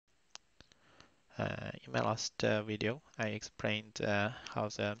In my last video, I explained how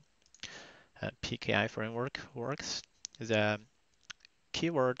the PKI framework works. The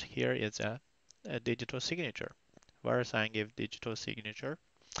keyword here is a digital signature. VeriSign gives digital signature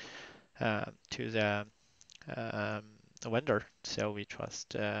to um, the vendor, so we trust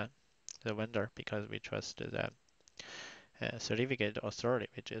the vendor because we trust the certificate authority,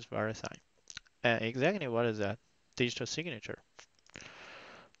 which is VeriSign. Exactly what is a digital signature?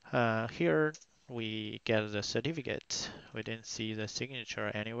 Here we get the certificate. We didn't see the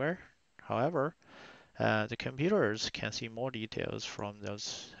signature anywhere. However, the computers can see more details from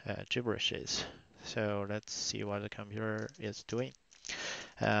those gibberishes. So let's see what the computer is doing.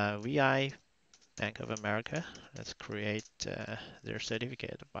 VI Bank of America. Let's create their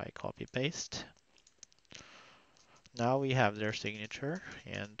certificate by copy paste. Now we have their signature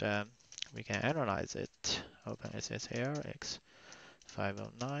and we can analyze it. Open SSL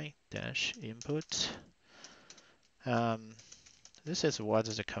X509-input. This is what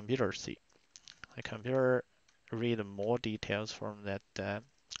the computer see. The computer read more details from that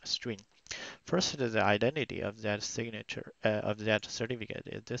string. First, the identity of that signature of that certificate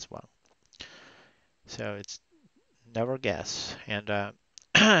is this one. So it's never guess. And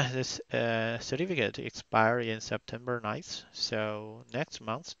this certificate expires in September 9th. So next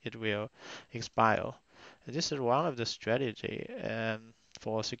month it will expire. This is one of the strategy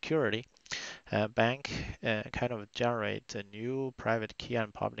for security. Bank kind of generate a new private key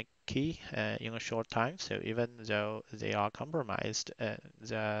and public key in a short time. So even though they are compromised,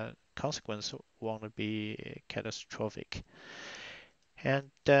 the consequence won't be catastrophic.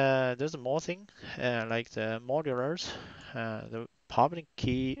 And there's more thing like the modulars. The public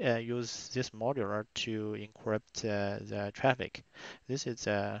key use this modular to encrypt the traffic. This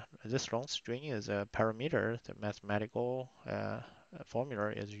long string is a parameter the mathematical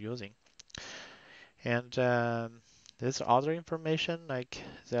formula is using. And there's other information like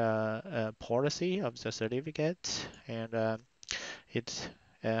the policy of the certificate, and it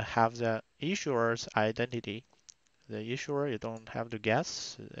have the issuer's identity. The issuer, you don't have to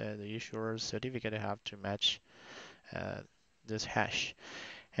guess. The issuer's certificate have to match this hash.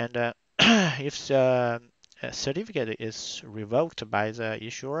 And if the certificate is revoked by the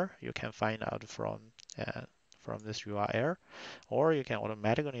issuer, you can find out from this URL, or you can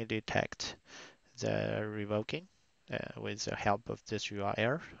automatically detect the revoking with the help of this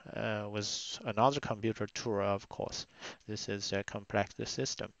URL with another computer tool, of course. This is a complex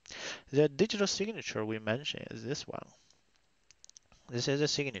system. The digital signature we mentioned is this one. This is a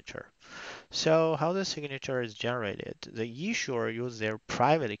signature. So how the signature is generated? The issuer use their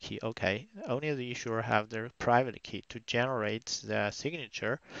private key. Okay, only the issuer have their private key to generate the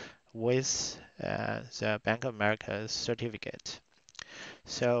signature with the Bank of America's certificate.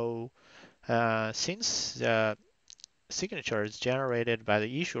 So since the signature is generated by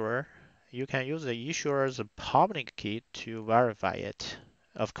the issuer, you can use the issuer's public key to verify it.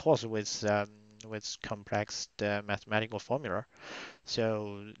 Of course, with complex mathematical formula.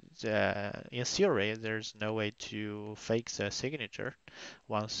 So in theory, there's no way to fake the signature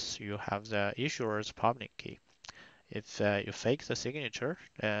once you have the issuer's public key. If you fake the signature,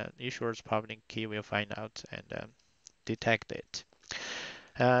 issuer's public key will find out and detect it.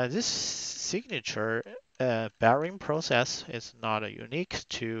 This signature bearing process is not unique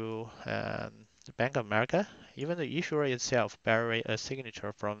to the Bank of America. Even the issuer itself bury a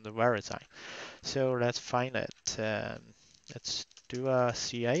signature from the VeriSign. So let's find it. Let's do a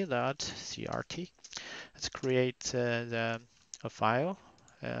ca.crt. Let's create a file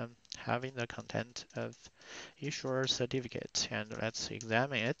having the content of issuer certificate, and let's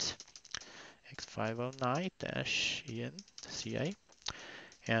examine it. X509-in.ca.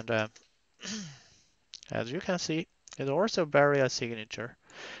 And as you can see, it also bury a signature,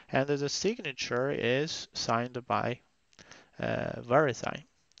 and the signature is signed by VeriSign.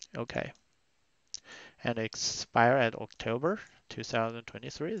 Okay, and expire at October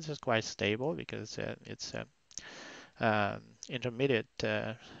 2023. This is quite stable because it's intermediate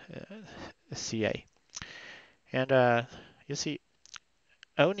CA. And you see,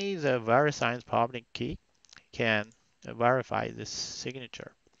 only the VeriSign's public key can verify this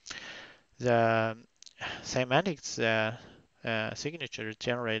signature. The semantics signature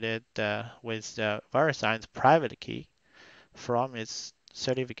generated with the VeriSign's private key from its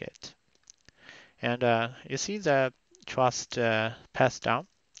certificate. And you see the trust passed down.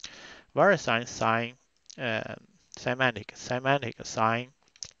 VeriSign sign semantic sign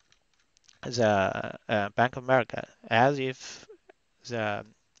the Bank of America as if the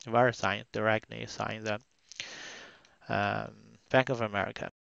VeriSign directly sign the Bank of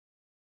America.